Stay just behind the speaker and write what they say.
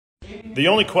The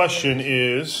only question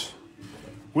is,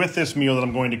 with this meal that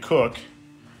I'm going to cook,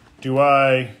 do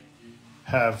I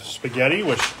have spaghetti,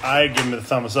 which I give them the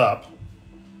thumbs up,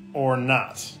 or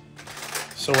not?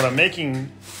 So what I'm making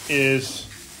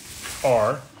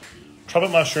are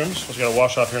trumpet mushrooms, which I gotta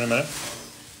wash off here in a minute,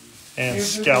 and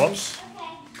scallops.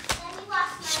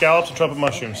 Scallops and trumpet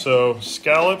mushrooms. So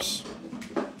scallops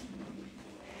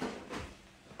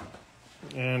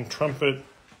and trumpet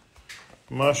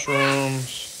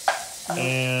mushrooms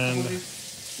and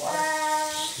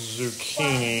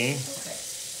zucchini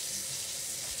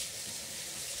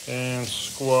and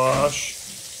squash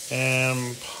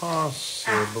and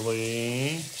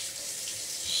possibly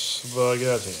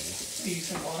spaghetti.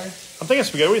 Decent water. I'm thinking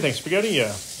spaghetti. What do you think? Spaghetti?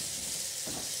 Yeah.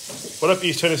 What up,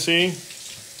 East Tennessee?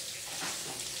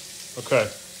 Okay.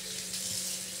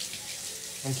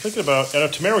 I'm thinking about,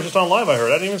 and Tamara was just on live, I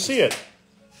heard. I didn't even see it.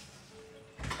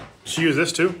 She used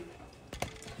this too?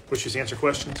 Would she answer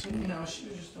questions? No, she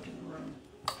was just in the room.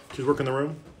 She's working the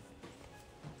room?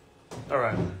 All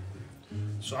right.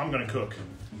 So I'm going to cook.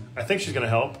 I think she's going to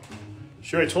help.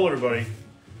 She already told everybody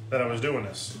that I was doing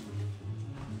this.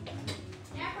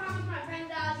 I promised my friend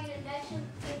that I was going to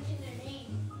mention their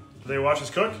name. Do they watch us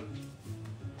cook?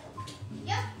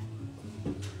 Yep.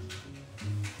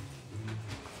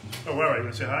 Oh, where are you?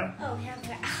 Want to say hi? Oh, yeah.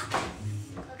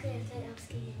 Okay, I'm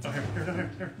scared. Oh,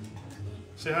 here.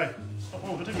 Say hi.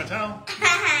 Oh, don't take my towel.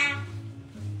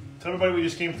 Tell everybody where you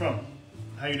just came from.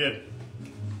 How you did.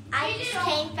 I just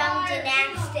came from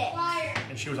gymnastics.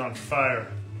 And she was on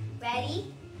fire.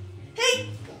 Ready? Hey!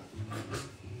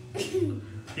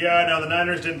 Yeah, I know the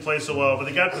Niners didn't play so well, but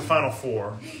they got to the Final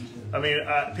Four. I mean,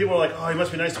 people are like, oh, it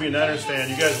must be nice to be a Niners fan.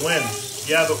 You guys win.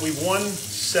 Yeah, but we've won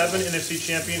 7 NFC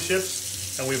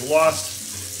championships, and we've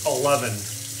lost 11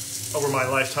 over my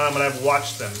lifetime, and I've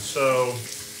watched them. So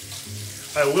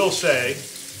I will say,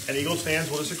 and Eagles fans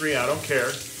will disagree, I don't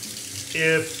care.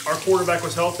 If our quarterback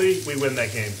was healthy, we win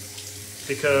that game.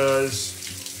 Because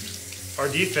our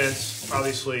defense,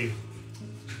 obviously,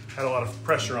 had a lot of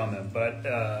pressure on them. But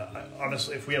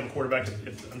honestly, if we have a quarterback,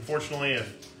 unfortunately,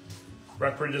 if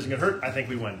Brock Purdy doesn't get hurt, I think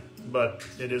we win. But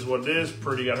it is what it is.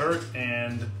 Purdy got hurt,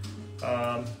 and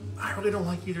I really don't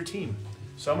like either team.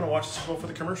 So I'm going to watch this go for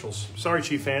the commercials. Sorry,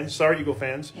 Chief fans. Sorry, Eagle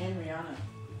fans. And Rihanna.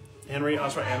 And Rihanna.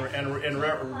 That's right. And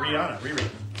Rihanna. Riri.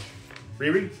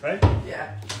 Riri, right?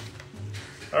 Yeah.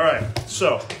 All right.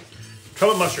 So,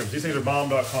 trumpet mushrooms. These things are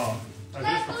bomb.com. I did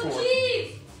this before.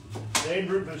 They ain't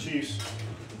root for the Chiefs.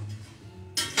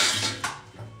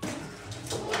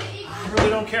 I really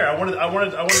don't care. I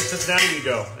wanted Cincinnati to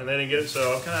go, and they didn't get it.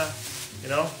 So I'm kind of,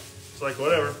 it's like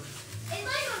whatever. It's like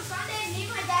on Sunday, me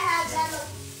and my dad had that.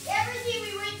 Every team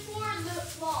we wait for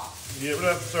lost. Yeah,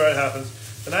 whatever. It's all right. It happens.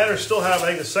 The Niners still have, I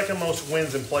think, the second most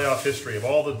wins in playoff history of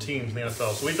all the teams in the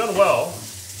NFL. So we've done well.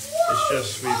 Whoa. It's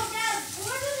just we've. Oh, Dad,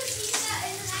 what are the teams that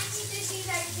in the 1960s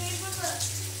that came from the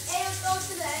AFL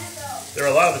to the NFL? There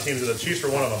are a lot of the teams. The Chiefs are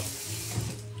one of them.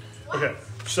 What? Okay,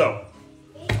 so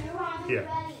yeah,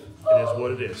 it is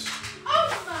what it is.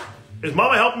 Oh my! Is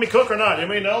Mama helping me cook or not?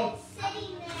 Anybody know?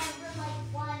 Sitting there for like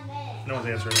 1 minute. No one's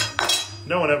answering me.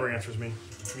 No one ever answers me.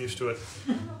 I'm used to it.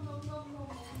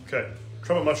 Okay,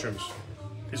 trumpet mushrooms.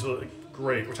 These look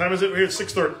great. What time is it? We're here at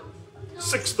 6:30.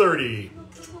 6:30.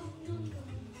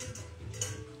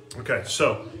 Okay,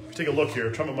 so if you take a look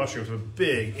here, trumpet mushrooms with a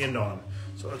big end on them.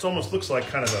 So it almost looks like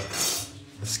kind of a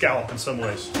scallop in some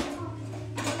ways.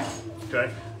 Okay,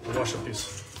 we'll wash up these.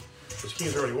 The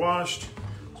zucchini's already washed.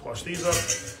 Let's wash these up.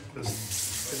 Get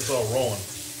this all rolling.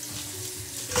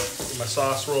 Get my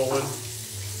sauce rolling.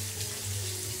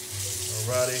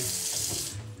 Alrighty.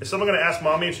 Is someone going to ask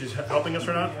Mommy if she's helping us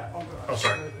or not? Yeah, I'll go. Oh,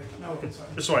 sorry. No, it's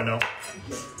fine. Just so I know.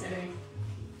 Kidding.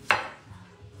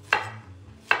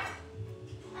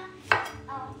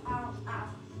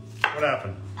 What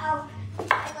happened? Oh, my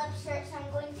lips hurt, so I'm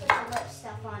going to put the lip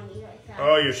stuff on me like that.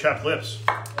 Oh, your chapped lips.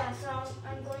 Yeah, so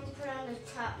I'm going to put on the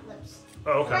top lips.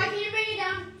 Oh, okay. Can you bring it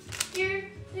down here,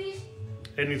 please?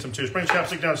 Aiden needs some too. Bring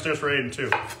chapstick downstairs for Aiden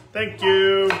too. Thank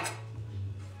you.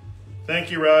 Thank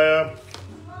you, Raya.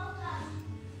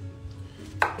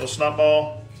 Little snot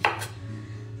ball.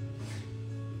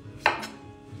 Time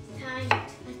to touch.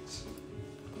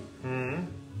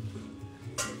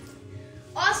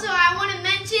 Also, I want to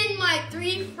mention my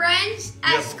 3 friends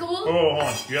at school. Oh, hold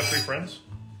on. You have 3 friends?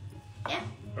 Yeah.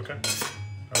 Okay. All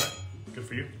right. Good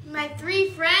for you. My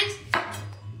 3 friends,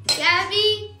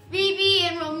 Gabby, Phoebe,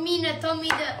 and Romina, told me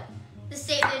to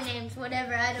say their names.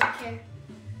 Whatever, I don't care.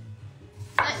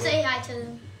 Let's say hi to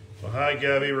them. So hi,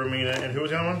 Gabby, Romina, and who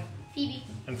was the other one? Phoebe.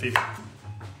 And Phoebe.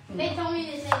 They told me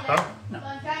to say that. Huh? So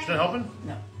I'm trying She's to not helping?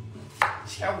 No.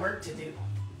 She got work to do.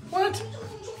 What?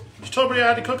 She told me I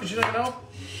had to cook and she's not gonna help?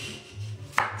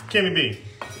 Kimmy B,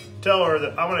 tell her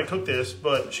that I want to cook this,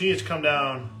 but she needs to come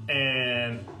down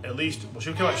and at least, well,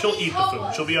 she'll eat the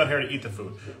food. She'll be on here to eat the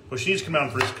food. But she needs to come down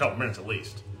for just a couple minutes at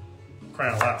least.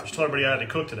 Crying out loud. She told everybody I had to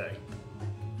cook today.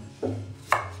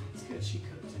 It's good she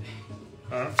cooked today.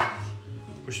 Huh?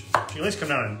 Well, she can at least come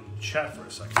down and chat for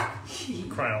a second.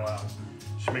 Crying out loud.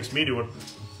 She makes me do it.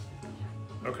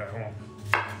 Okay, hold on.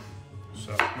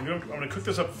 So I'm gonna cook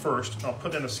this up first. And I'll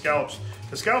put in the scallops.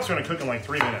 The scallops are gonna cook in like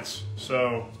 3 minutes.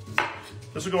 So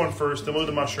this will go in first. Then we'll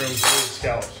do the mushrooms. Then we'll do the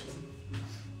scallops.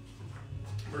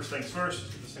 First things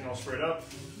first. Get this thing all sprayed up.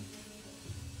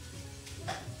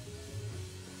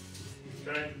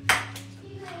 Okay.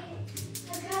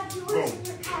 Boom. All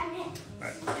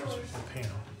right. The pan.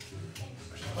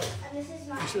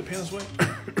 You see the pan this way?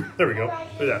 There we go.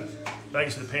 Look at that. Now you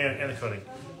can see the pan and the cutting.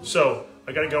 So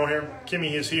I got it going here.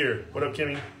 Kimmy is here. What up,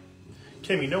 Kimmy?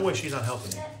 Kimmy, no way she's not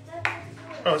helping me.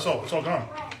 Oh, it's all gone.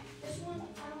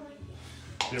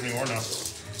 Do you have any more now?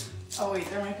 Oh wait,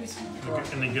 there might be some.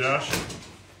 And then ganache.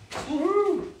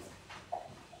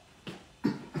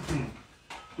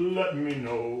 Let me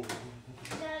know.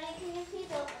 Daddy, can you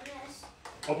please open this?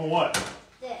 Open what?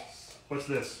 This. What's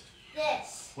this?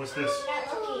 This. What's this?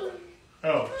 Not looking.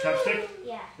 Oh, chapstick?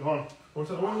 Yeah. Come on. What's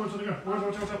that? What's it again?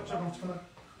 What's that?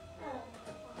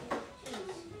 Oh,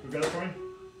 jeez. You got it for me?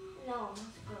 No, that's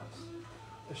gross.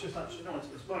 It's just not, no, it's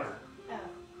butter. Oh.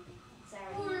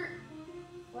 Sorry.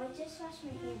 Well, I just washed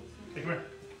my hands. Hey, come here.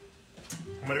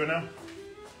 What am I doing now?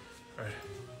 All right.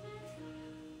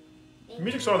 The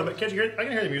music's on. Can't you hear it? I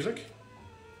can hear the music.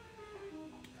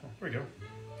 Oh, there we go.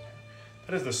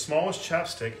 That is the smallest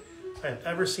chapstick I have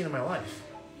ever seen in my life.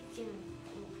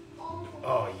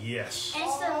 Oh, yes. And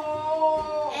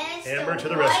it's Amber the to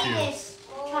the rescue. whitest.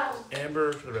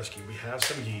 Amber to the rescue. We have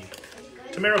some ghee.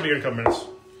 Tamara will be here in a couple minutes.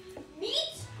 Meat?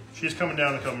 She's coming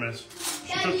down in a couple minutes.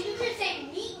 She Daddy, cooked. you could say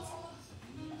meat.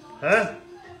 Huh?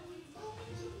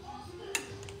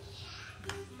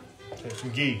 Okay,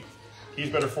 some ghee. Ghee's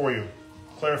better for you.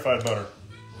 Clarified butter.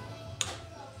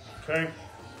 Okay.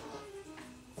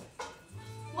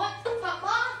 What,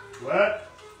 Papa? What?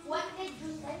 What did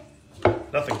you say?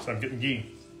 Nothing, so I'm getting ghee.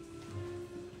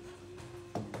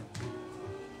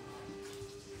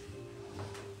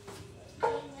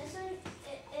 This one,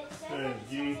 it says Okay, that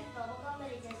ghee. it's bubblegum, but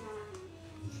it does not.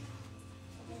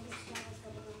 It doesn't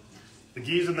smell like bubblegum. The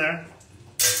ghee's in there.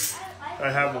 I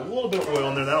have a little bit of oil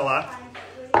in there, not a lot.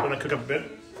 I'm gonna cook up a bit.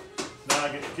 Now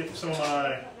I get some of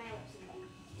my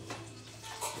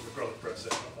garlic press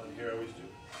that on here. I always do.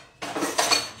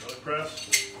 Garlic press.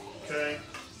 Okay.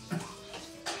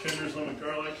 Kinder's lemon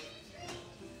garlic.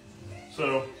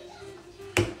 So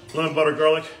lemon butter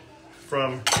garlic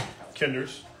from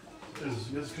Kinder's.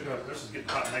 This is getting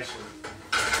hot nicely.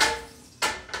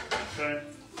 Okay.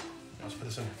 Now let's put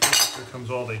this in. Here comes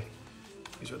all the.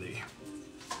 These are the.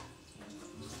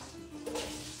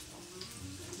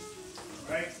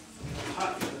 Right?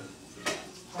 Hot.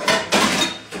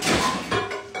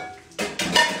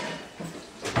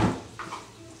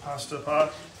 Pasta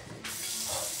pot.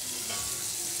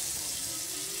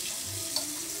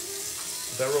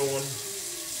 Is that rolling?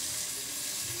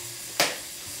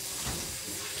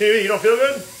 TV, you don't feel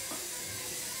good?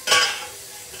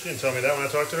 She didn't tell me that when I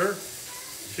talked to her.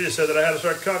 She just said that I had to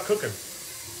start cooking.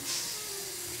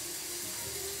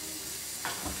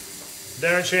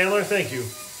 Darren Chandler, thank you.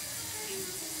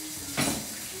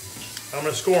 I'm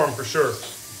going to score them for sure.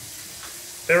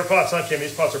 Favorite pots, huh, Kim?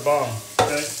 These pots are bomb.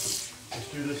 Okay? Let's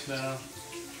do this now.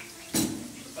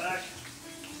 Back.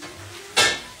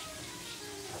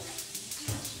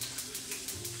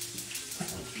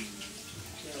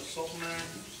 Salt in there.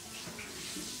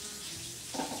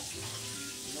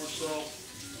 More salt.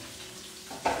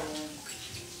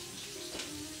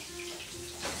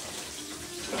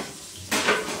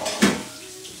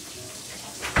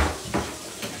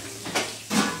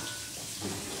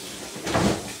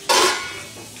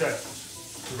 Okay,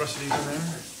 the rest of these in there.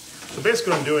 So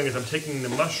basically what I'm doing is I'm taking the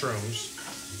mushrooms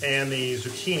and the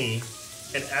zucchini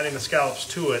and adding the scallops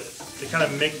to it to kind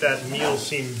of make that meal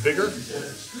seem bigger.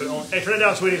 But only, hey, turn it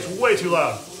down, sweetie. It's way too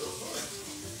loud.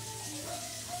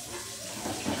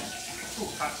 Ooh,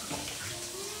 hot.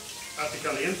 Hot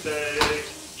caliente.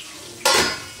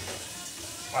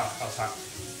 Wow, that's hot.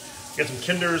 Get some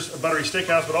Kinder's buttery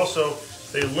steakhouse, but also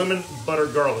the lemon butter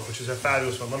garlic, which is a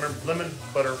fabulous one. Lemon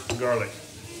butter garlic.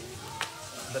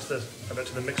 That's the, I bet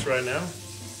to the mix right now.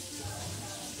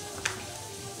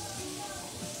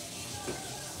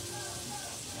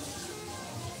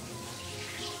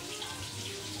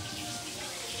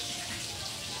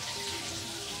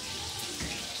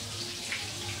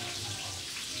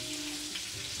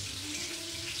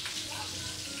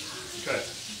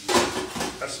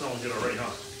 smelling good already,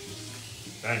 huh?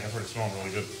 Dang, that's already smelling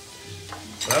really good.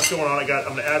 So that's going on. I'm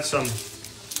gonna add some, let's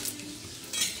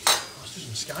do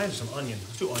some scallions, some onion.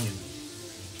 Let's do onion,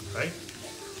 right?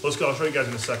 Let's go, I'll show you guys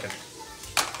in a second.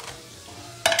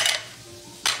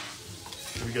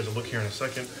 Give you guys a look here in a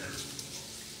second.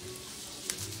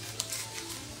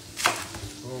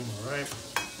 Boom, all right.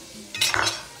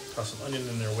 Toss some onion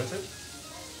in there with it.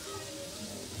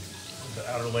 The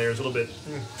outer layer is a little bit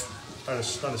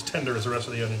not as tender as the rest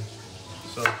of the onion.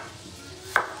 So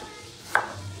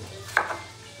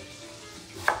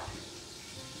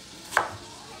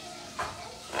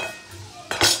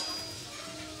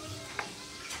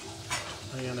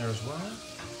onion in there as well.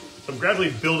 So I'm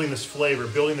gradually building this flavor,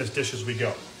 building this dish as we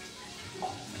go.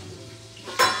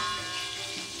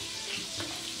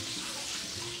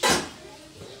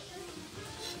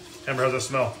 Amber, how's that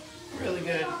smell? Really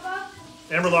good.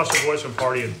 Amber lost her voice from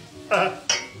partying.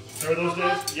 Remember those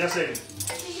days? Yes, Aiden.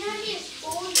 Did you have me a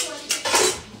spoon so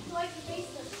I can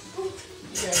taste the scoop?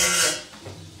 Yeah,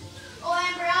 Oh,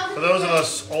 Amber, I'll For those of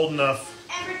us old enough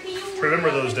Amber, can you to remember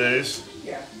those days,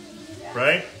 yeah.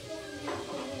 right?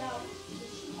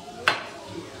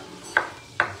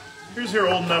 Who's here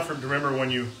old enough to remember when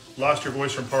you lost your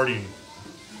voice from partying?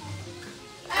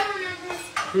 I remember.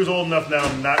 Who's old enough now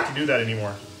not to do that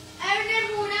anymore? I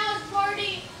remember when I was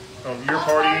partying. Oh, you're I was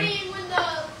partying? when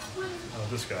Oh,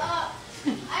 this guy. I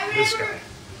remember. This guy.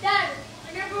 Dad,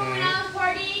 I remember when I was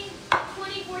partying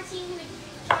 2014 when the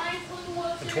Giants won the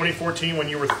World In Series. 2014 when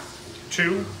you were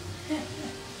 2?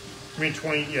 I mean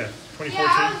 20, yeah, 2014. Yeah,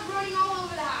 I was running all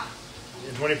over the house. In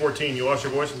 2014 you lost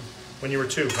your voice when you were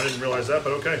 2. I didn't realize that,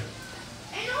 but okay.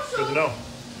 And also, Good to know.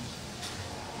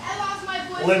 I lost my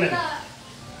voice Lemon. when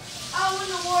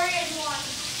the Warriors won.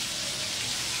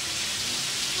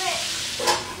 Wait,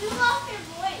 you lost your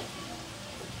voice.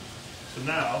 So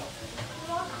now, You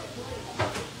lost your voice.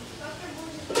 Lost your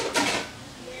voice.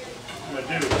 what I'm going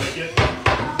to do, when I get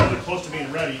they're close to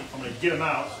being ready, I'm going to get them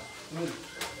out.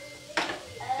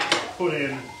 Put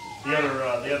in the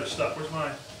other stuff. Where's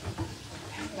mine?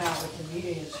 Now with the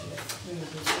meat and shit.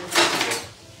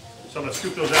 So I'm going to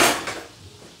scoop those out.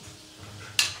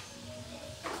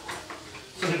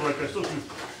 Some people are like, I still do.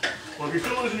 Well, if you're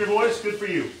still losing your voice, good for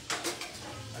you.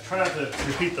 I try not to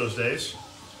repeat those days.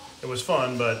 It was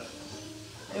fun, but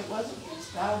It wasn't.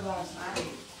 That was last night.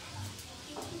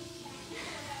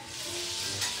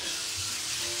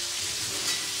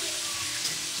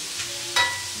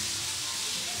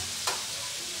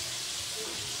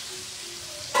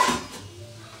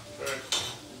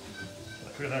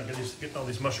 getting all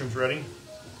these mushrooms ready.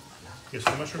 Get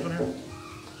some mushrooms in here.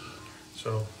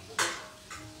 So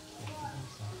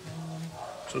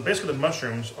basically the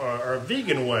mushrooms are a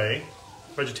vegan way,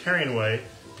 vegetarian way.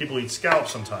 People eat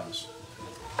scallops sometimes.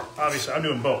 Obviously, I'm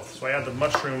doing both. So I add the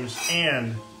mushrooms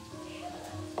and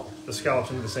the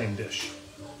scallops into the same dish,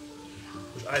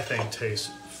 which I think tastes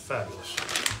fabulous,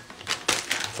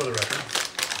 for the record.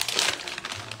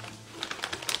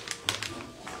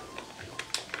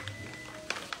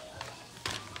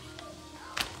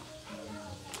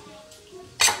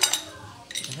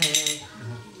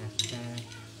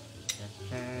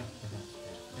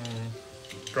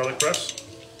 Garlic press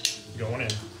going in. Okay,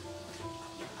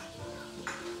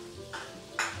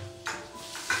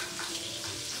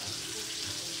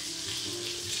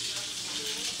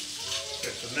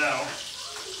 so now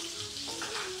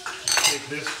take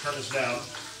this, turn this down.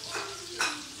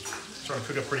 It's starting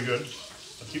to cook up pretty good.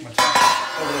 I'll keep my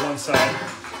top over to one side.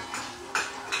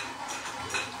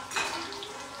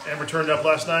 Amber turned up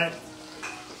last night.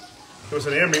 It was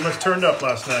an Amber, you must have turned up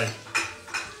last night.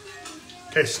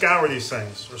 Okay, scour these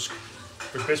things.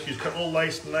 We're basically just cut little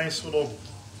nice little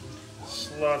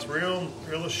slots, real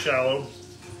shallow.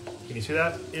 Can you see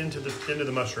that? Into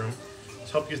the mushroom.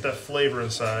 To help get that flavor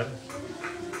inside.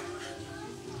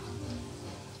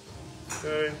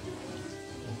 Okay.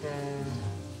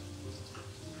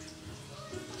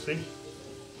 See?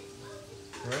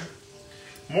 All right.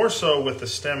 More so with the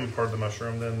stem part of the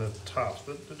mushroom than the tops.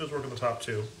 It does work on the top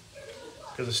too.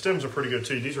 Because the stems are pretty good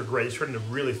too. These are great. These turn into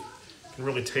can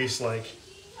really taste like,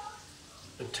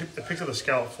 it picks up the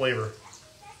scallop flavor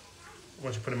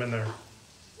once you put them in there.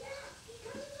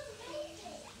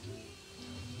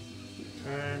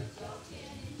 Okay.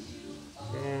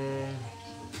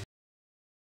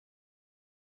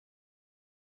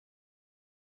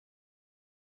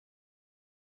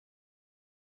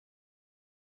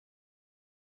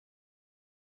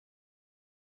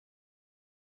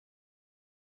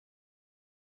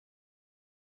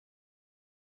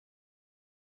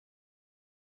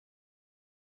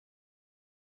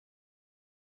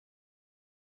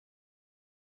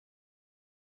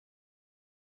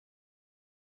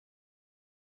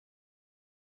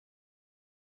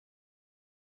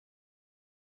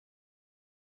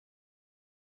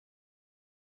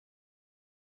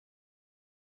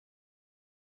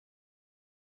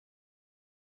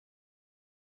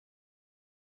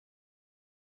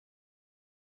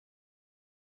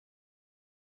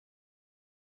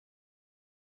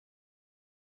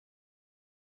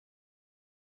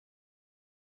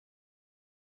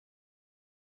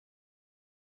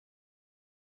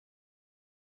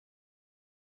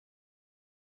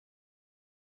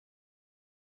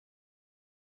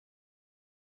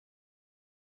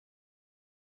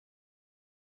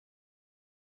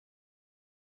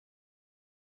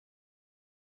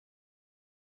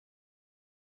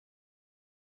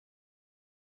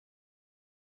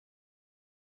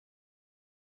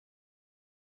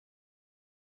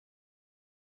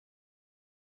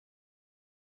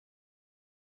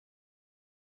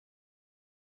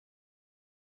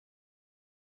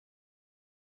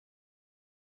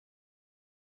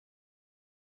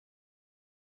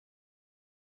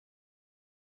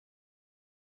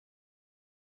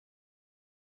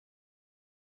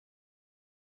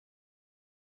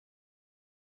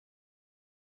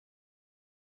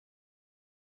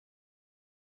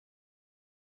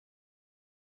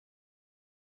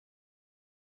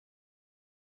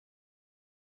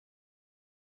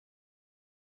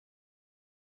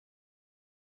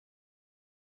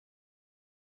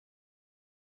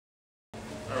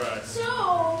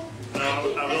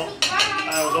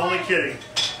 kidding.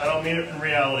 I don't mean it in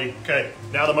reality. Okay,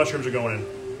 now the mushrooms are going in.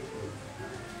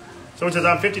 Someone says,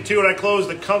 I'm 52 and I closed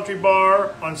the country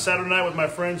bar on Saturday night with my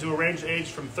friends who arranged age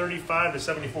from 35 to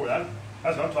 74. That's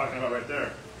what I'm talking about right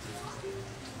there.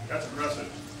 That's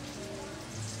impressive.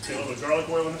 See a little bit of garlic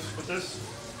oil in this, with this.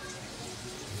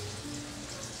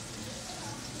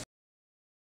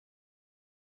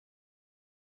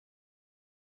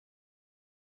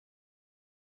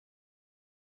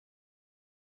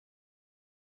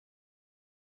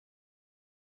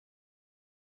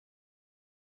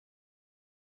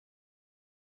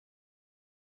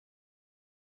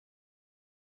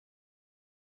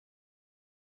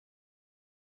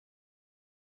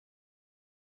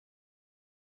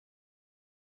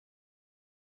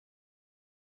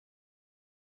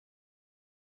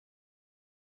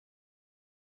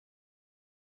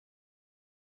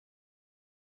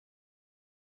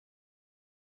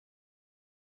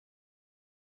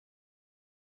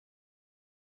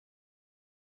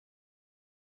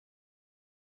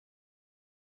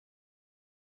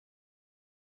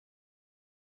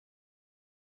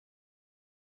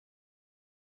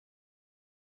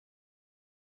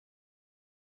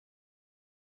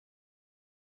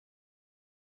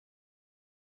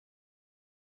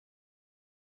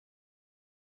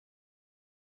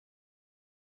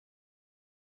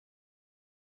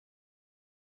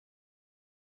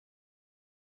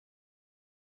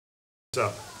 What's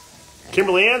up?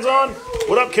 Kimberly Ann's on.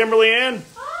 What up, Kimberly Ann?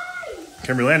 Hi.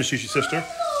 Kimberly Ann is Shishi's sister.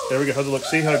 There we go. How's it look?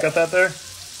 See how I got that there?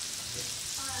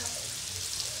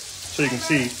 So you can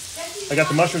see, I got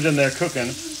the mushrooms in there cooking.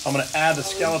 I'm going to add the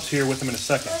scallops here with them in a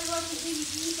second.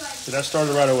 So that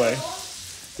started right away.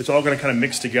 It's all going to kind of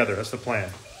mix together. That's the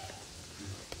plan.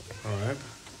 All right.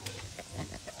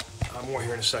 More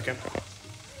here in a second.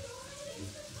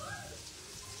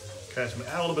 Okay, so I'm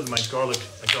gonna add a little bit of my garlic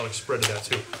spread to that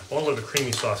too. I want a little bit of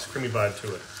creamy sauce, creamy vibe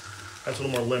to it. That's a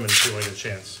little more lemon too when I get a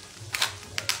chance.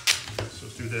 Okay, so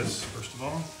let's do this first of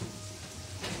all.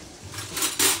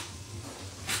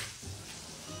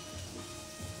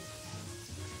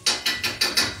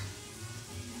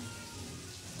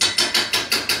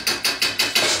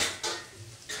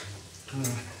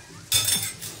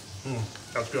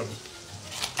 That's good.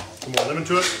 Some more lemon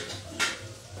to it.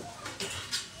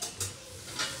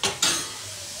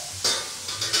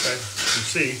 Okay, you can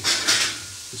see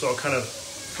it's all kind of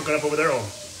cooking up over there. Oh,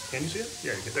 can you see it?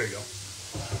 Yeah, there you go.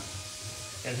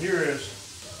 And here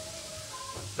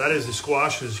that is the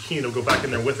squash, the zucchini. It'll go back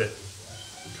in there with it.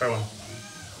 Try one.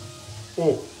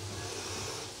 Oh,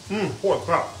 holy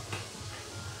crap.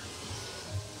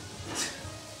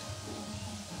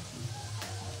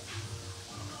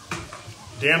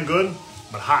 Damn good,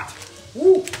 but hot.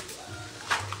 Woo!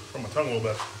 From my tongue a little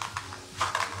bit.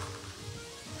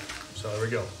 So there we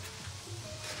go.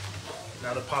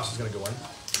 Now the pasta's gonna go in.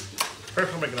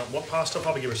 First, I'm making up what pasta?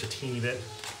 Probably give us a teeny bit.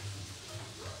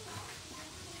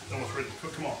 It's almost ready to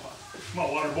cook. Come on, come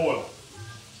on, water, boil.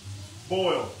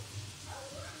 Boil.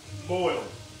 Boil.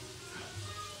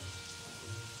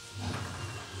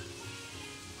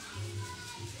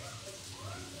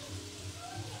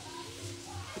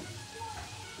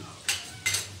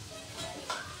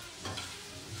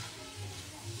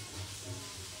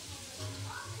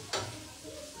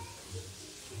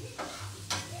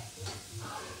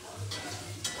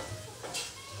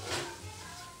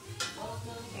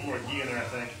 More ghee in there, I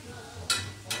think.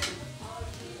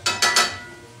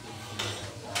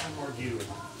 More ghee to it.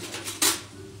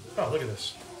 Oh, look at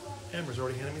this. Amber's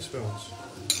already handing me spoons.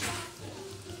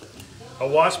 A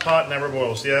wash pot never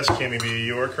boils. Yes, Kimmy B,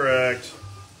 you are correct.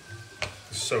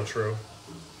 So true.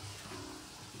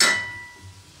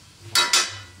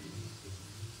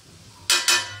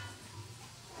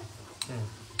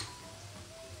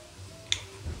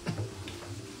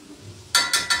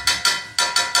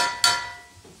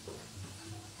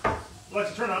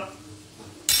 Alexa, turn up.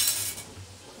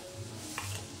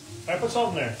 I put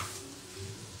salt in there.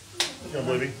 You don't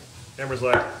believe me? Amber's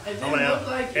like, I'm gonna have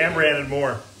like Amber added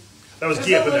more. That was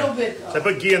ghee up in there. So I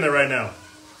put ghee in there right now.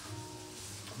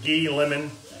 Ghee,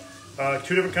 lemon, 2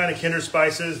 different kind of Kinder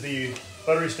spices, the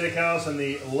buttery steakhouse and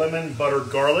the lemon buttered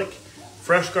garlic.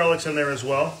 Fresh garlic's in there as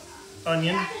well.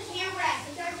 Onion.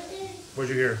 What'd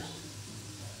you hear?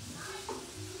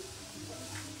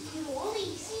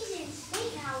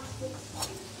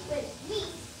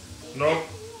 Nope.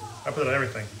 I put it on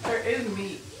everything. There is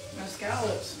meat. No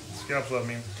scallops. Scallops, what I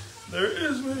mean. There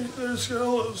is meat. There's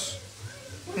scallops.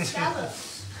 What's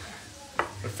scallops?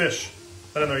 The fish.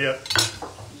 Not in there yet.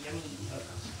 Yummy.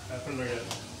 I haven't put it in there yet.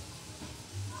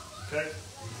 Okay.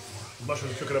 The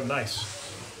mushrooms cook it up nice.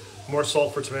 More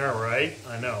salt for Tamara, right?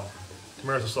 I know.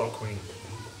 Tamara's a salt queen.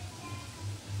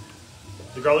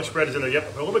 The garlic spread is in there.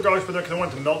 Yep, a little bit of garlic spread there because I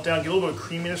want it to melt down, get a little bit of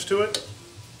creaminess to it.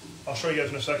 I'll show you guys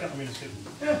in a second. Let me just see.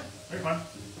 Yeah. Very fine.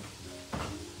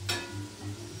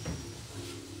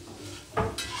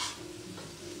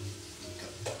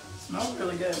 Smells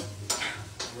really good.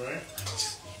 Right.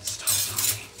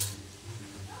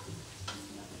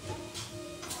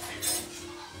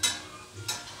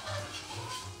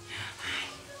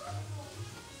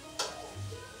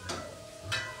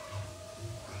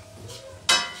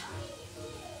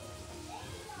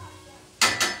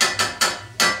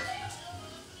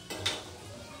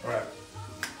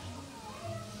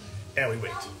 And we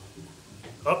wait.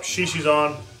 Oh, Shishi's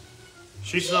on.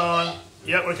 Shishi's on.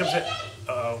 Yep, when it comes to...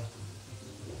 Uh-oh.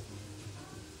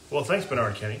 Well, thanks,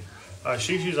 Bernard Kenny.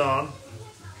 Shishi's on.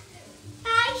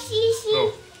 Hi, Shishi.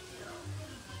 Oh.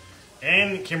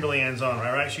 And Kimberly Ann's on,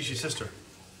 right? Shishi's sister.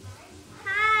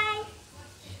 Hi.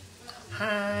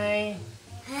 Hi.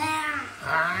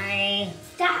 Hi.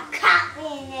 Stop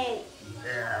copying it.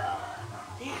 Yeah.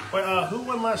 Wait, who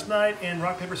won last night in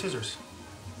rock, paper, scissors?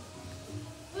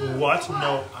 What?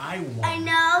 No, I won. I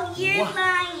know you're What?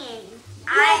 lying.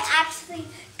 I actually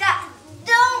got.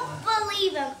 Don't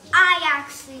believe him. I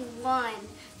actually won,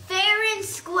 fair and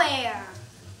square.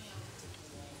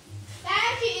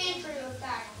 That actually is true.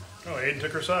 Fact. Oh, Aiden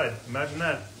took her side. Imagine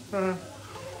that. No,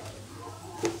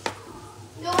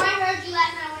 I heard you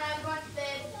last night when I was going to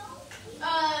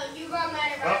bed. You got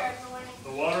mad at Ryder for winning.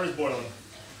 The water is boiling.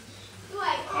 You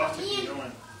like, I'll oh, keep me and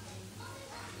going.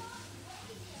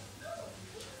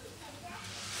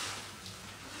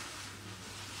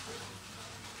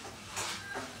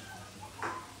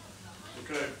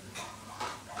 Okay.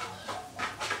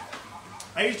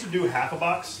 I used to do half a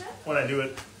box when I do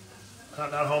it,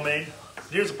 not homemade.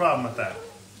 Here's the problem with that.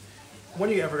 When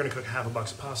are you ever going to cook half a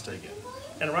box of pasta again?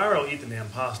 And Ryra will eat the damn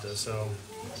pasta, so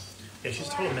yeah, she's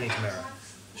a total mini Tamara.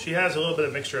 She has a little bit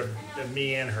of mixture of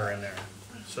me and her in there,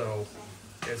 so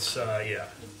it's yeah.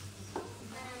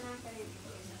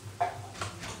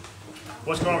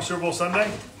 What's going on with Super Bowl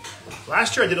Sunday?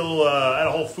 Last year I did a little, I had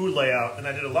a whole food layout and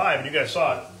I did it live and you guys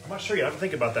saw it. I'm not sure yet, I have to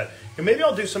think about that. And maybe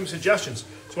I'll do some suggestions.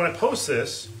 So when I post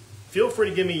this, feel free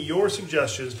to give me your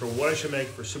suggestions for what I should make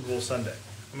for Super Bowl Sunday.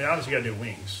 I mean, obviously you gotta do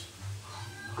wings.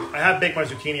 I have baked my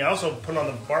zucchini. I also put it on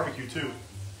the barbecue too.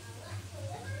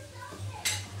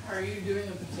 How are you doing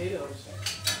the potatoes?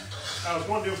 I was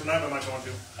going to do it tonight, but I'm not going to.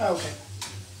 Oh, okay.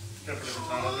 Got for a different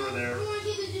time, I'll do it there. I want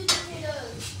you to do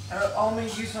potatoes. I'll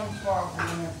make you some tomorrow for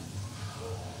dinner.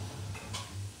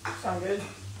 Sound good?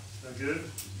 Sound good?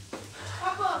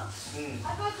 Papa,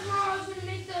 I thought tomorrow I was going to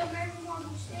make the American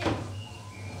barbecue steak.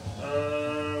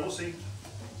 We'll see.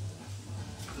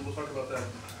 We'll talk about that.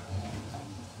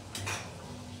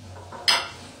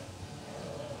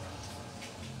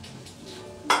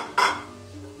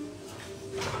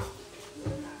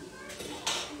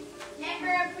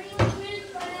 Never, pretty much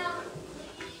minutes by now.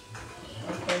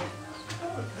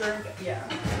 Okay. Yeah.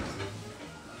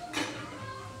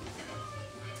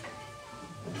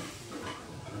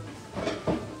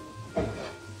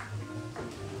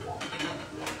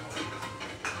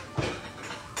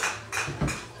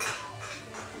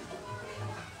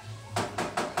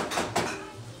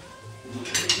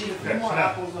 Okay, More so now,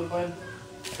 apples, though, bud.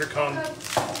 here come,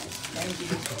 Thank you.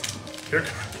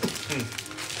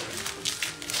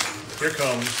 here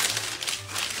comes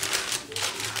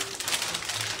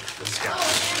the scallop. Oh,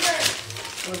 Amber,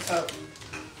 What's up?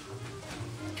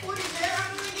 what is that?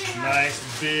 I'm going to get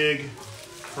Nice, big,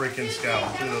 freaking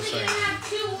scallop. Look at those things. have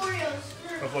 2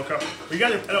 Oreos. Buffalo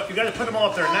cauliflower. You guys put them all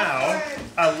up there now.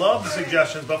 I love the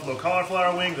suggestions. Buffalo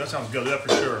cauliflower wings. That sounds good. Do that for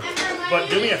sure. But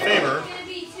do me a favor.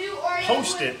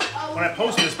 Post it. When I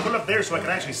post it, just put it up there so I can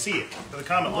actually see it. So the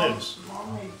comment lives.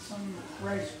 Mom made some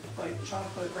rice, like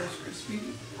chocolate Rice Krispie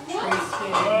treats. You want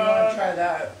to try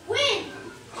that When?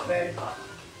 today?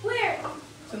 Where?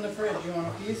 It's in the fridge. You want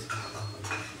a piece?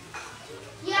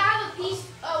 Yeah, I have a piece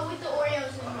with the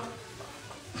Oreos in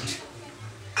it.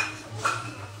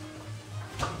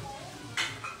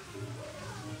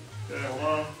 Okay, hold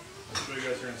on. I'll show you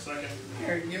guys here in a second.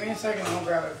 Here, give me a second. I'll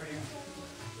grab it for you.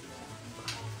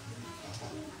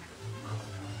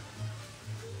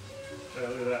 Okay,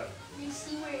 look at that. You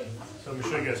see where it is? So let me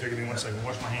show you guys here. Give me 1 second.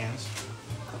 Wash my hands.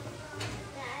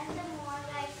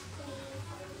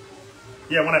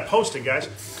 Yeah, when I post it, guys,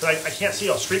 because I can't see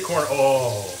all street corn.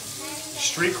 Oh,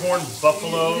 street corn,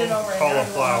 buffalo, Eat it all right now.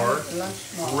 cauliflower,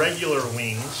 Lunch tomorrow. regular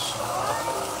wings,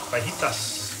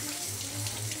 fajitas.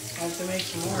 I'll have to make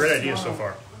some more Great idea so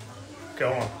tomorrow. far. Okay,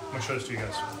 hold on. I'm gonna show this to you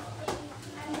guys.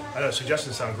 I know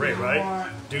suggestions sound great, right?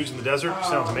 Dudes in the desert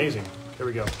sounds amazing. Here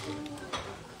we go. All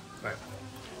right.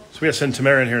 So we gotta send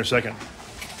Tamara in here in a second.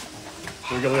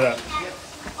 There you go, look at that.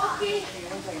 Okay.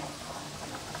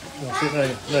 Oh,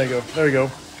 see, there you go. There you go.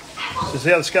 So see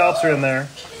how the scallops are in there.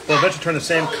 They'll eventually turn the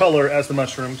same color as the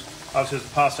mushrooms. Obviously, there's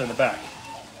the pasta in the back.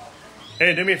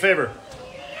 Hey, do me a favor.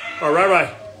 All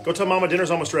right. Go tell Mama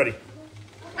dinner's almost ready.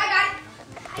 I got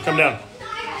it. Come down.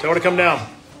 Tell her to come down.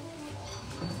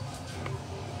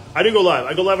 I do go live.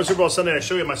 I go live on Super Bowl Sunday and I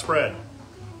show you my spread.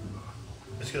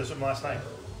 Just because I from last night.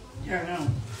 Yeah, I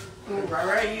know.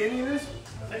 Right, you eat any of this?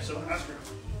 I think so. Ask her.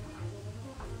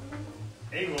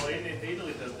 Aiden will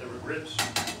eat the ribs.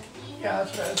 Yeah,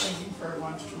 that's what I was thinking for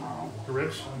lunch tomorrow. The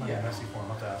ribs? I'm Yeah. messy for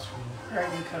him. I'll have to ask.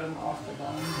 Right, you cut them off the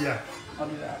bone. Yeah. I'll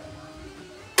do that.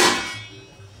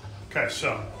 Okay,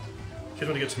 so here's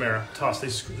what to get Tamara. Toss the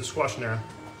squash in there.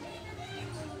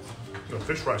 The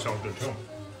fish fry sounds good too.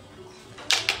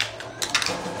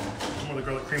 More of the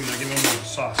garlic cream in there. Give me a little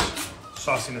more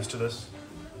sauciness to this.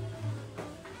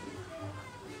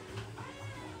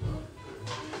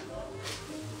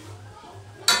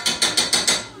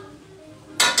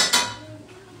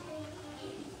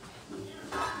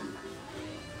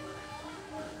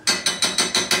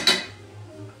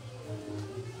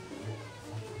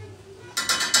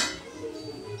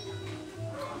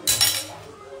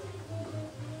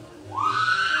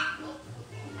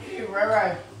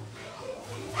 Right.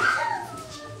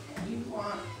 Do you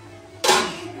want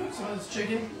some of this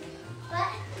chicken?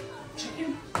 What?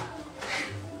 Chicken?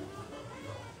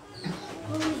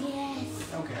 Oh,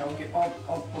 yes. Okay,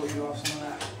 I'll pull you off some of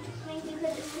that. Thank you,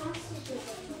 because it wants to do it.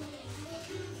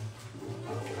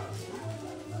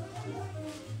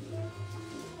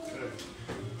 Good.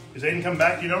 Is Aiden come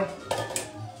back, do you know?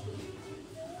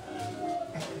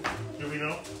 Do we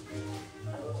know?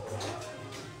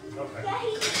 Okay. Yeah,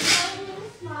 he's so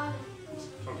small.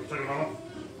 Okay, take it, Mama.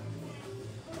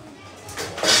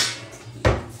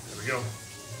 There we go.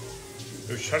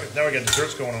 There's chocolate. Now we got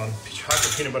desserts going on.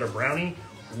 Chocolate peanut butter brownie.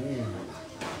 Ooh.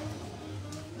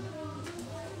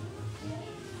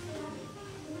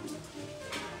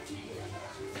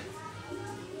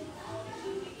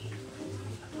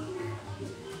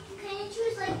 Can you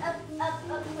choose like a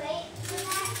plate for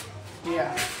that?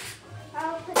 Yeah.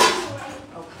 I'll put it away.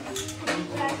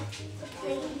 Okay. The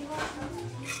plate you want.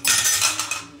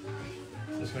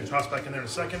 Just gonna toss back in there in a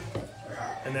second.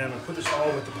 And then we'll put this all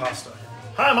with the pasta.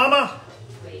 Hi, Mama.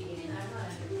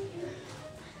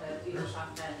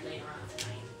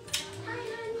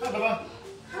 Hi, Baba.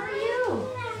 How are you?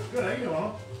 Good, how you doing,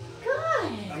 Mama?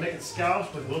 Good. I'm making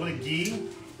scallops with a little bit of ghee.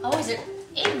 Oh, is it?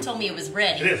 Aiden told me it was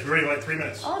ready. It is. We're ready in like 3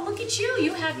 minutes. Oh, look at you.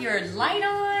 You have your light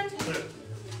on. Good.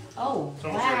 Oh, It's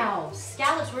almost wow.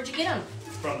 Scallops, where'd you get them?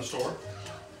 From the store.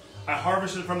 I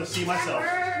harvested from the sea myself.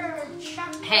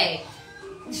 Hey.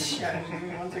 Yeah, give me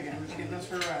 1 second. I'm just getting this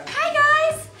for a ride. Hi,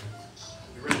 guys.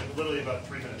 We're ready in literally about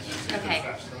 3 minutes. It's Okay.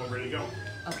 fast, then we're ready to go.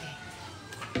 Okay.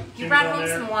 You Kimmy's brought on home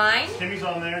there. some wine? Kimmy's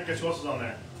on there. Guess who else is on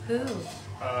there? Who?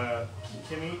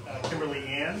 Kimberly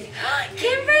Ann.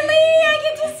 Kimberly, I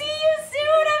get to see you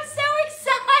soon. I'm so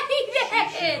excited.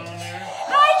 She's on there.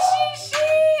 Hi,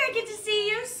 Shishi. I get to see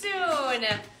you soon.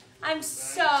 I'm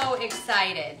so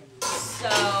excited.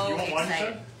 So You want wine,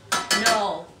 excited.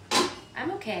 No.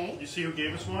 I'm okay. You see who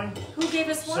gave us wine? Who gave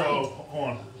us wine? So, hold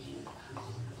on.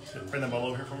 Bring that bottle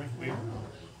over here for me, will you?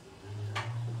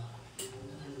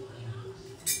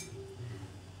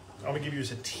 I'm gonna give you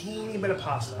just a teeny bit of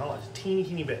pasta. Hold on, just a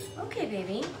teeny bit. Okay,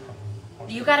 baby.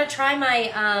 You gotta try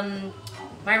my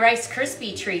my Rice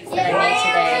Krispie treats that I made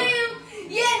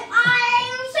today. Yes, I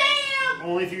am Sam.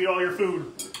 Only if you eat all your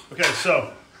food. Okay,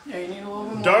 so Yeah, you need a little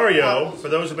bit more. Dario, for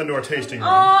those who've been to our tasting room,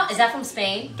 Oh, is that from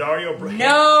Spain? Dario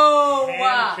No.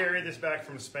 hand carried this back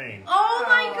from Spain. Oh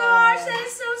my gosh, that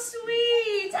is so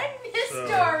sweet. I miss So,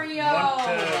 Dario.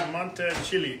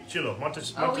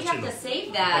 Montecillo. Oh, we have to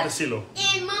save that, Montecillo.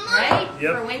 And Mama, right?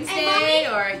 Yep. For Wednesday Mommy?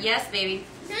 or yes, baby.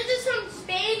 since it's from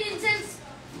Spain, and since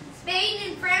Spain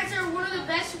and France are one of the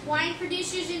best wine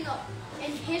producers in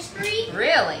history,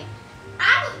 Really?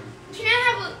 can I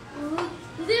have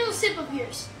a little sip of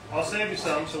yours? I'll save you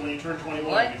some, so when you turn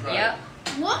 21, What? you can try Yep.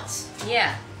 What?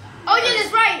 Yeah. Oh yeah,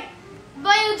 that's right.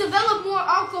 But it'll develop more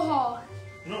alcohol.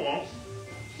 it. No, it won't.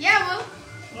 Yeah, well,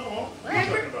 No, it won't. What are you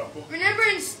talking about? remember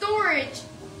in storage,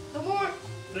 the more.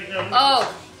 Take that one.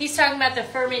 Oh, he's talking about the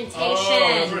fermentation.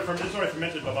 Oh, it's already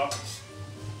fermented, Baba.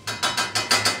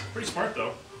 Pretty smart,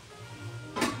 though.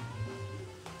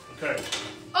 Okay.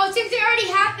 Oh, since it already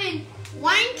happened,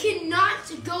 wine cannot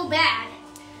go bad.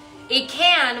 It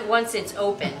can once it's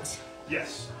opened.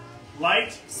 Yes.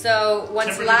 Light. So once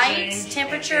Temperature light, change,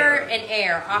 temperature, and and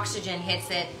air, oxygen hits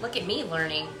it. Look at me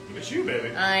learning. Look at you,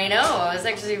 baby. I know. I was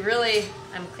actually really.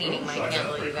 I'm cleaning my Ooh,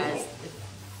 candle, you that's pretty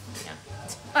guys.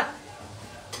 Yeah.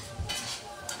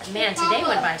 Man, today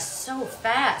went by so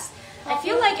fast. I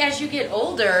feel like as you get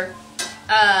older,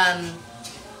 Yeah,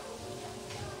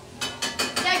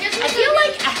 I feel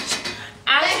like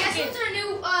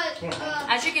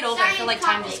as you get older, I feel like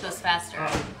time just goes faster.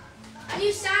 A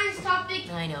new science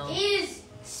topic I know. is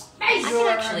space. I can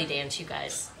actually dance, you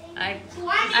guys. I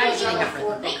actually have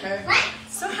rhythm. Okay.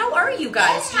 So how are you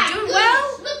guys? You doing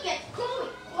well? Look at Chloe.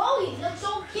 Chloe looks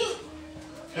so cute.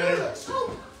 You Okay. look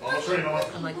so Almost ready, Mama.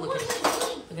 I'm like looking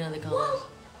at the color.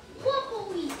 Whoa,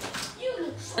 Chloe. You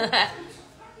look so cute.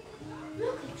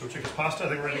 Look at So chicken's pasta. I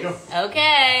think we're ready to go.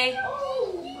 Okay.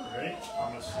 Oh. Ready?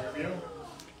 I'm gonna serve you.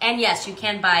 And yes, you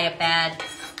can buy a bad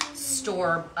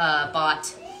store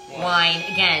bought wine.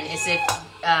 Again, is if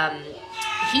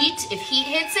heat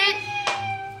hits it,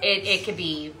 it could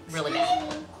be really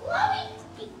bad.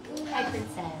 Hi,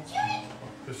 princess.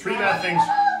 There's three bad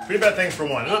things for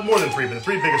one. Not more than three, but the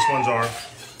three biggest ones are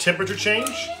temperature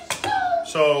change.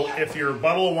 So if your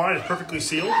bottle of wine is perfectly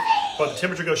sealed, but the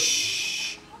temperature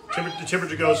goes the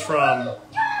temperature goes from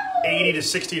 80 to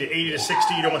 60 to 80 to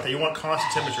 60, you don't want that. You want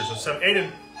constant temperature. So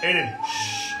Aiden,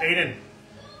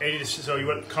 80 to, so you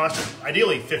want constant,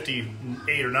 ideally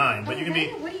 58 or 9, but you can be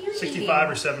What are you 65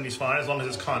 or 70 is fine as long as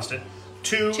it's constant.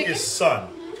 2 is sun.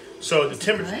 So the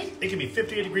temperature, it can be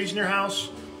 58 degrees in your house.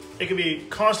 It can be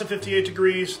constant 58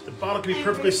 degrees. The bottle can be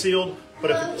perfectly sealed,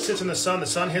 but if it sits in the sun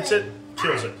hits it,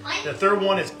 kills it. The third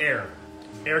one is air.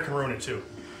 Air can ruin it too.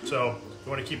 So you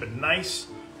want to keep it nice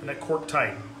and that cork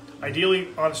tight. Ideally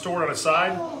stored on its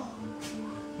side.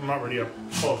 I'm not ready up.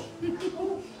 Close.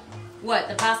 What,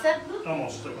 the pasta?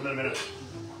 Almost. Within a minute.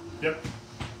 Yep.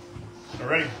 All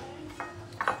ready.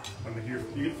 I'm here.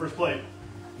 You get the first plate.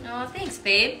 Oh, thanks,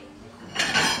 babe.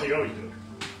 What do you always do?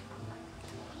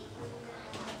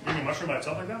 Give me mushroom by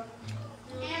itself like that?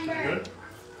 Amber. Good?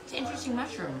 It's an interesting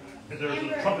mushroom. Is there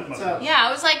a trumpet mushroom? Yeah,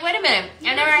 I was like, wait a minute.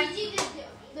 I never.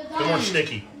 They're more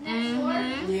sticky.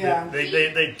 Yeah.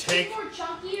 They take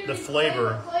the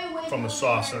flavor from the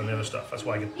sauce and the other stuff. That's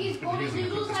why I get these. They're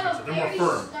more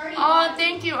firm. Oh,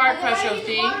 thank you, Art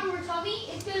Proshofi.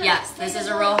 Yes, this is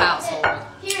a real household.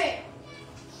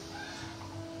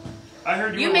 I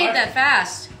heard You went made live. that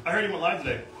fast. I heard you went live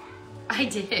today. I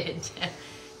did.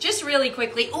 Just really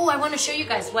quickly. Oh, I want to show you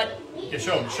guys what. Yeah,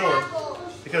 show her.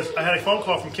 Because I had a phone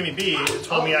call from Kimmy B that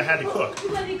told me I had to cook.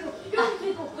 Well,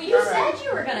 you said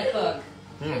you were gonna cook.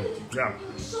 Yeah.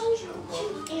 So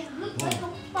cute and look like a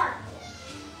spark.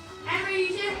 Amber,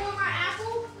 you said more my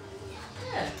apple?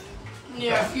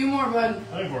 Yeah, a few more, bud.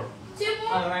 I think we're. 2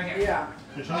 more? Oh, right here. Yeah.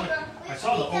 Did you know what? I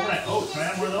saw the overnight oats,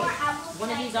 man. Where are those? One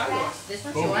of these are yours. This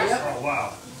one's Oh, yours. oh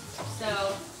wow. So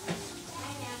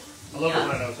I love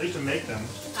overnight oats. I used to make them.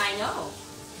 I know.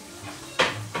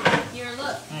 Here,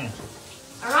 look.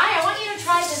 All right, I want you to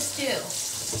try this too.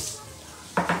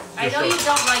 I know you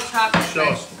don't like chocolate. Show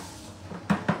but- us.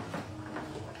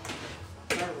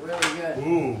 They're really good.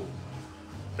 Ooh.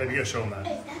 Baby, you gotta show them that.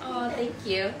 Oh, thank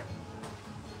you.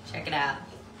 Check it out.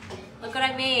 Look what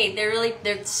I made.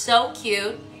 They're so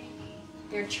cute.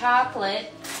 They're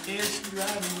chocolate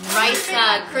rice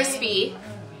crispy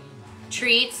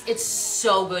treats. It's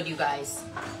so good, you guys.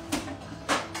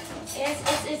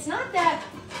 It's not that.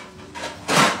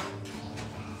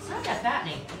 It's not that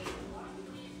fattening.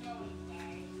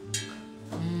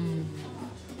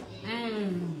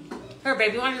 Here,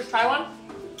 baby, you want to just try one?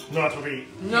 No, that's what we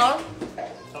eat. No.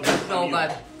 So You.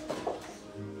 good.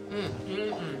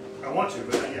 I want to,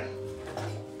 but not yet.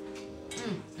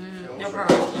 No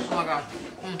problem. Oh my god.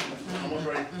 Almost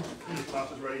ready. The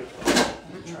pasta's ready.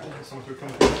 Coming through. Okay.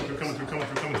 Who's the coming through? Coming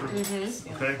through.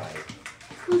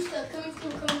 Who's the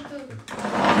coming through?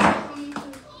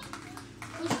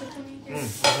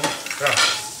 Yeah.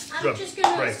 I'm Good. just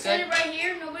gonna Right. set it right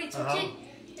here. Nobody touch it.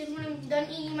 Then when I'm done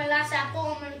eating my last apple,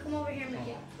 I'm gonna come over here and make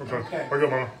it. Okay. Here you go,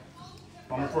 Mama.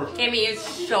 Mama first. Kimmy,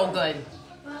 it's so good.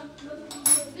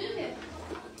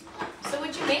 So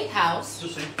what you made, House?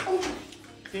 Just see.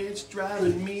 It's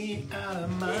driving me out of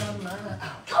my mind.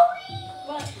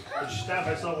 What? I just stabbed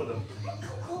myself with them.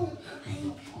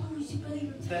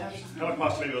 How much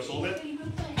pasta? Maybe a little bit?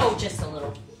 Oh, just a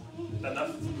little. Is that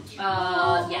enough?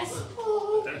 Yes.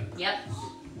 There. Yep.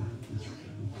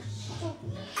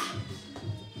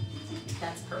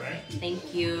 That's perfect.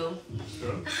 Thank you.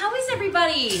 Good. How is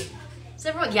everybody? Is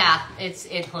everyone? Yeah,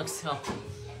 it looks so.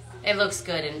 It looks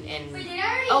good and.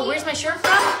 Oh, where's my shirt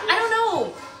from? I don't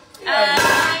know.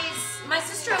 My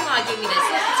sister-in-law gave me this.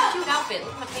 It's a cute outfit.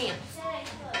 Look at my pants.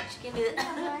 She gave me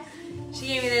this. She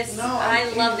gave me this. No, I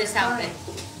I'm love this outfit.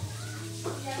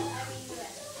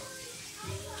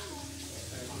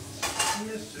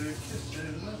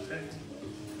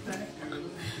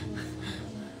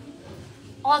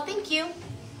 Oh, thank you.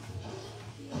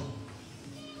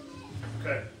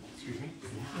 Okay. Excuse me.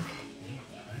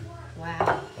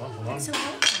 Wow. Hold on. So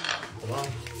healthy. Hold on.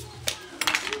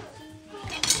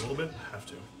 A little bit. Have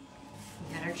to.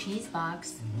 We got our cheese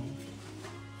box.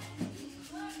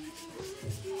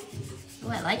 Oh,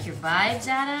 I like your vibes,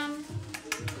 Adam.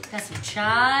 Got some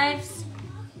chives.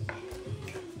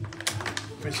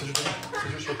 Wait, scissors,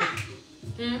 scissors, real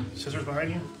quick. Scissors behind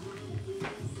you.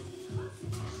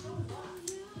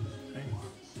 Okay.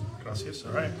 Gracias.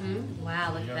 All right.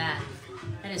 Wow, look at that.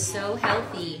 That is so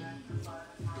healthy.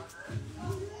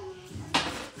 Do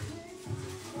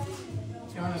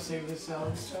you want to save this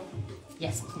salad stuff?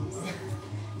 Yes, please.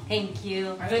 Thank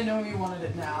you. I didn't know if you wanted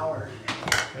it now or.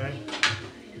 Okay.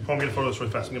 Hold on, get a photo of this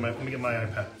really fast. Let me get my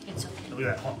iPad. It's okay. Look at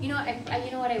that. Hold on. You know,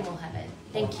 you know what? I will have it.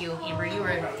 Thank you, Amber. You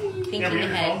were thinking Amber,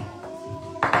 ahead.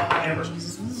 Amber.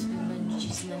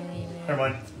 Never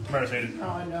mind. I'm irritated. Oh,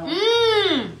 I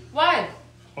know. Why?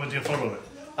 I'll take a photo of it.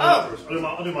 Oh.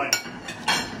 I'll do mine.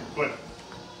 Go ahead.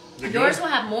 Is it Yours good? will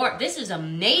have more. This is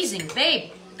amazing,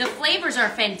 babe. The flavors are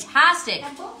fantastic.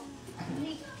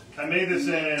 I made this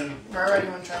in Rara, do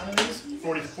you want to try one of these?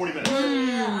 40 minutes. I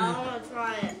want to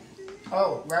try it.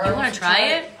 Oh, Rara. You want to try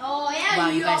it? Oh, yeah. Wow,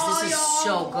 you guys, this is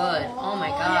so good. Oh my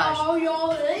gosh.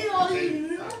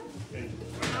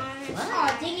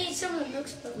 Oh, dang it, some of the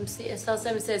milk's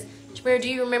Someone says, Jabir, do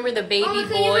you remember the baby Mama,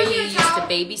 can you boy bring you your used towel?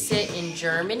 to babysit in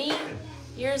Germany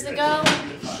years ago?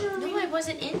 No, I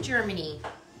wasn't in Germany.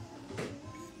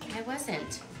 I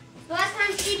wasn't. The last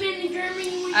time she been in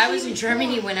Germany when I was in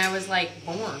Germany when I was like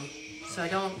born.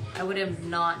 So I would have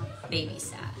not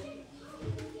babysat.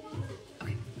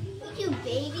 You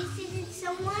babysitted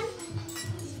someone?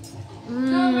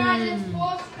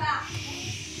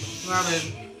 Robin.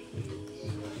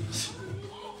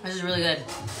 This is really good.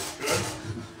 Good?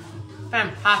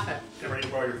 Fantastic. Get ready to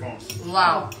borrow your phone.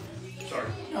 Wow. Sorry.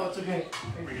 No, it's okay.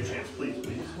 Bring your chance, please.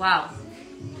 Wow.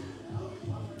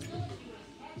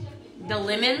 The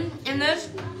lemon in this,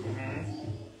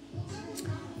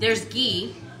 there's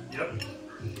ghee. Yep.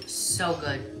 So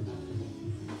good.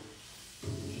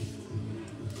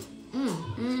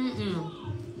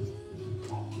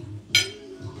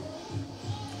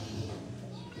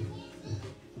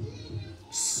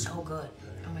 So good.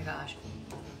 Oh my gosh.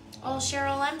 Oh,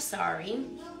 Cheryl, I'm sorry.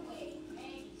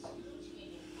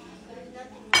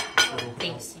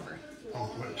 Thanks, Amber. Oh,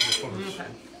 wait, focus. Okay.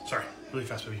 Sorry. Really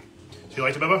fast, baby. So you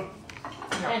liked it, Bubba?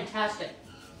 Fantastic.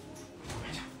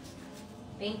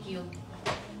 Thank you.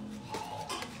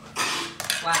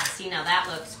 Wow, see, now that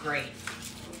looks great.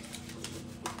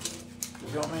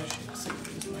 You want me to see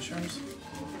these mushrooms?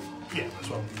 Yeah, that's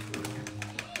well.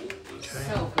 Okay.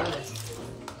 So good.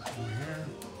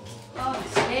 Oh,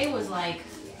 today was like,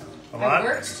 A I lot?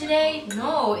 worked today.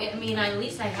 No, at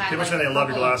least I had. People like, say they a love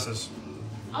your couple- glasses.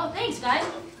 Oh, thanks, guys.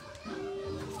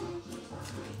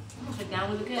 I'll sit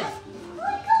down with the kids.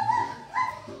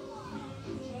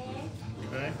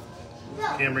 Okay.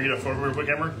 Amber, get a photo real quick,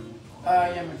 Amber.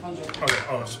 Yeah, my phone's open. Okay.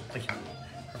 Oh, thank you.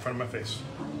 In front of my face.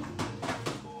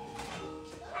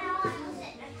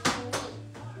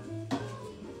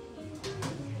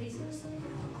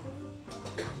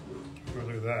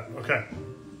 Look at that. Okay.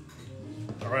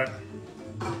 All right.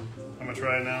 I'm gonna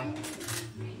try it now.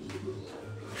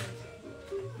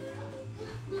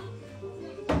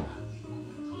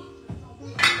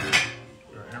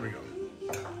 Here we go.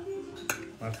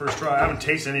 My first try. I haven't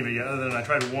tasted any of it yet, other than I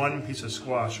tried one piece of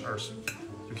squash or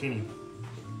zucchini.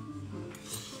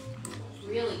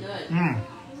 Really good.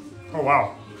 Oh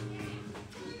wow.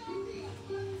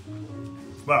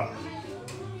 Wow.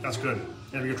 That's good.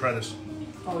 Yeah, you try this.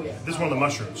 Oh, yeah. This is one of the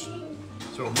mushrooms.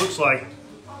 So it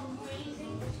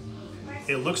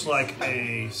looks like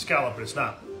a scallop, but it's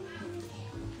not.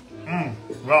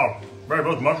 Wow. Very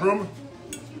both mushroom.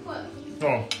 Oh,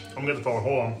 I'm gonna get the photo.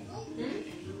 Hold on.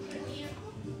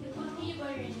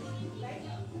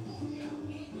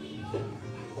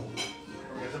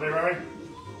 Is everybody ready?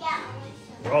 Yeah.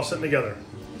 We're all sitting together.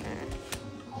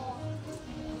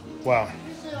 Wow.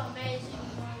 This is amazing.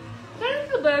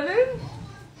 Thank you, baby.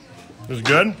 This is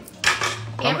good?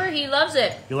 Amber, he loves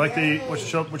it. You like the,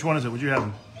 which one is it? Would you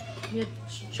have?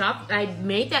 I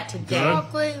made that today. Good.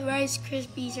 Chocolate Rice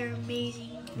Krispies are amazing.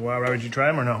 Wow, Robert, did you try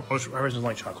them or no? Oh, Robert doesn't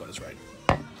like chocolate, that's right.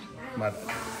 My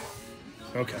bad.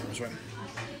 Okay, that's right.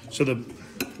 So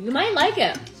You might like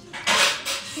it.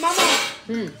 Mama,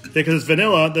 yeah, because it's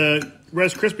vanilla, the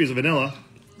Rice Krispies are vanilla.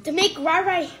 to make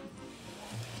Rai,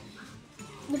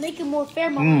 to make it more fair,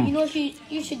 Mama, you know what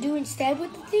you should do instead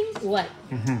with the thing? What?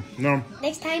 No,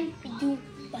 Next time, we do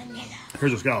vanilla.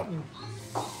 here's a scallop.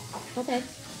 Okay.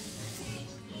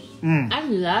 I can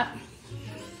do that.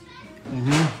 How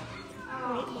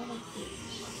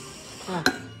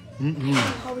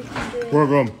we can do it. We're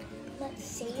good. Let's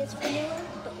say it's vanilla,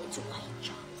 but it's white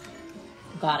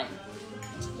chocolate. Got it.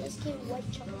 Let's get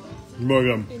white chocolate We're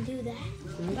good. and do that.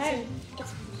 Hey.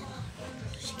 It's vanilla.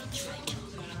 She gets white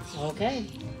chocolate. Okay.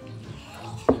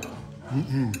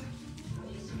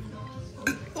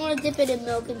 I want to dip it in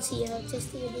milk and see how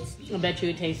tasty it is. I bet you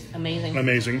it tastes amazing.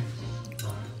 Amazing.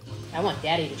 I want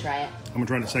Daddy to try it. I'm gonna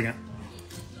try it in a second.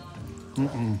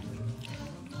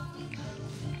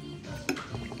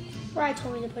 Brian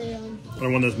told me to put it on. I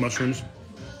want those mushrooms.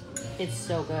 It's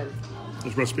so good.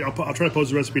 This recipe. I'll try to post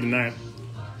the recipe tonight.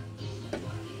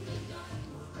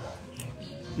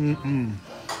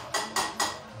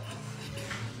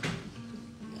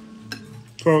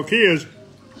 So the key is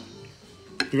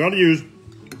you got to use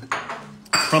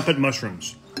trumpet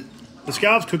mushrooms. The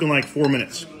scallops cook in like 4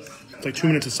 minutes. It's like 2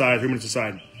 minutes aside, 3 minutes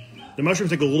aside. The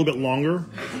mushrooms take a little bit longer,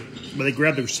 but they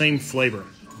grab the same flavor.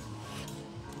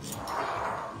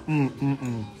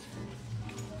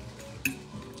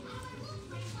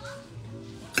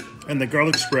 And the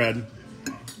garlic spread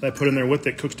that I put in there with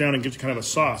it cooks down and gives you kind of a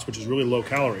sauce, which is really low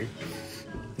calorie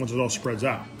once it all spreads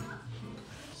out.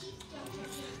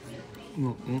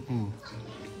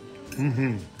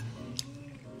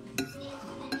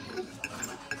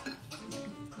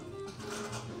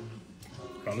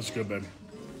 Oh, that's good, babe.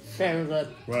 Very good.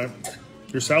 Right?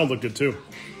 Your salad looked good too.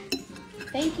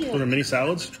 Thank you. Were there mini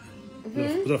salads? Was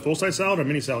it a full-size salad or a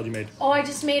mini salad you made? Oh, I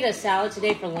just made a salad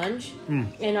today for lunch.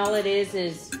 And all it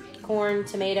is corn,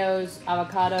 tomatoes,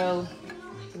 avocado,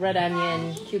 red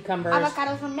onion, cucumbers.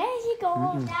 Avocado from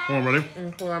Mexico. Oh, ready?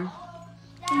 And corn.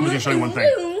 I'm going to show you one thing.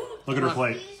 Look at her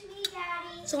plate.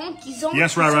 Zonky, zonky,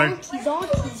 Yes, right. zonky,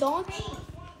 zonky, zonky.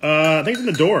 I think it's in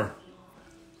the door.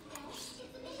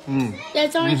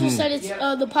 That's only just said it's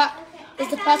the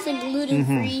pasta gluten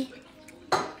free.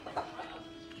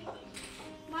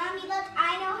 Mommy, look,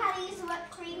 I know how to use the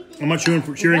whipped cream thing. I'm not cheering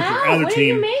for the other what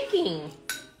team. are you making?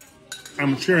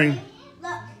 I'm cheering.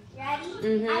 Look, ready? I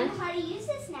know how to use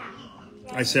this now.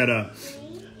 Ready? I said,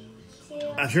 3, 2,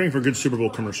 I'm cheering for good Super Bowl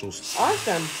commercials.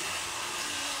 Awesome.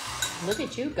 Look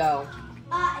at you go.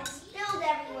 it's spilled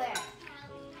everywhere.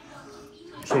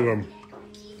 So,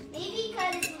 Maybe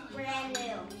because it's brand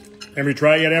new. have you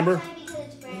tried it yet, Amber? Maybe because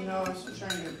it's brand new. No, I was just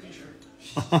trying to get a picture.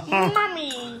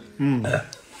 Mommy.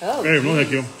 Oh, Hey, no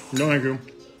thank you. No thank you.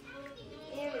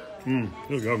 There we go.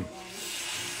 Feels good.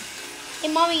 Hey,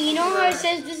 Mommy, you know how it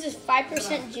says this is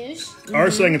 5% juice?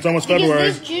 Ours saying it's almost Because February.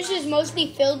 this juice is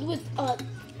mostly filled with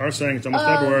Ours saying it's almost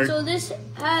February. so this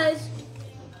has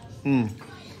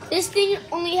this thing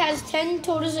only has 10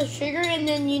 totals of sugar, and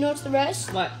then you know what's the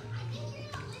rest? what?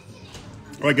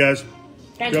 All right, guys.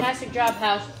 Fantastic job,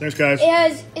 House. Thanks, guys.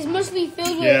 It's mostly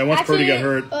filled with Yeah, once Purdy got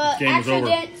hurt, game was over.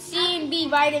 accident C and B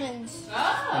vitamins.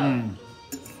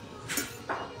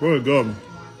 Really good.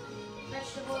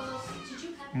 Vegetables. Did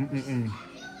you have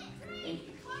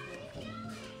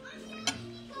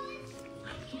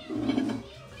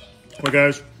Well,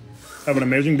 guys, have an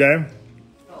amazing day.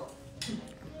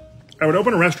 I would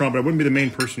open a restaurant, but I wouldn't be the main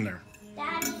person there.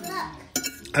 Daddy,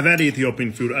 look. I've had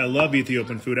Ethiopian food. I love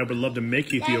Ethiopian food. I would love to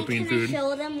make Ethiopian Daddy, food. can I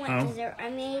show them what dessert I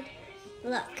made?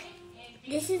 Look,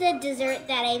 this is a dessert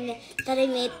that I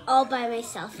made all by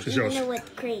myself, Just even yours. the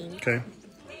whipped cream. Okay.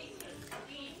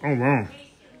 Oh, wow.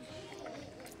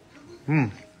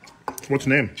 What's the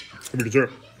name of your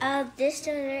dessert? This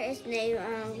dessert is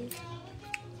named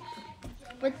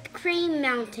Whipped Cream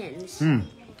Mountains. Don't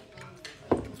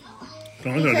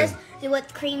look Because at the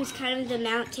whipped cream is kind of the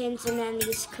mountains, and then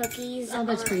these cookies Oh,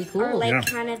 that's pretty are cool. like Yeah,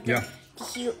 kind of the, yeah.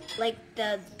 like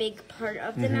the big part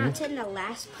of the mountain, the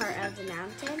last part of the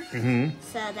mountain.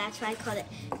 So that's why I called it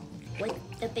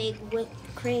the big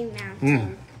whipped cream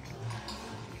mountain.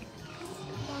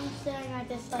 I'm staring at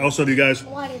this like, Also, do you guys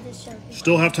why did this show me?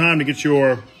 still have time to get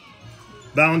your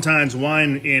Valentine's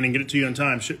wine in and get it to you in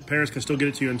time? Parents can still get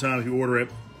it to you in time if you order it.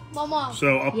 Mama,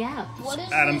 So, I'll, Yeah. what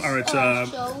is Adam, this or it's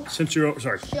show? since you're I'll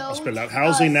Show spell it out.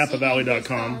 us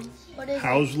HousleyNapaValley.com. What is it?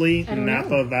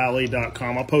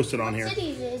 HousleyNapaValley.com. I'll post it on here, What city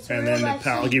is it? It's and real then life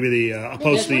I'll city. give you the I'll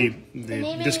post the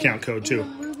name discount code in too. the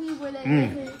movie where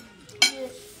they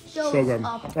show So good.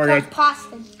 up. All right, guys.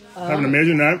 Boston. Have an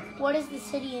amazing night. What is the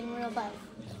city in real life?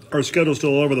 Our schedule's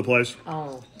still all over the place.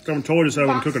 Oh. Someone totally decided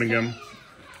when cooking again.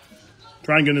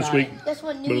 Try and get in this week, That's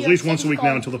what New but at York least once a City's week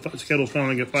now called. until the schedule's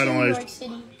finally get New York finalized,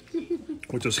 City.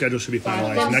 which the schedule should be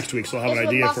finalized That's- next week. So I'll have an that's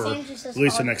what idea Los for Angeles at is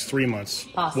least the called. next 3 months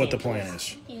Los what the Angeles. plan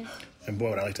is. Yes. And boy,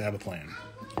 would I like to have a plan.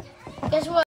 Guess what?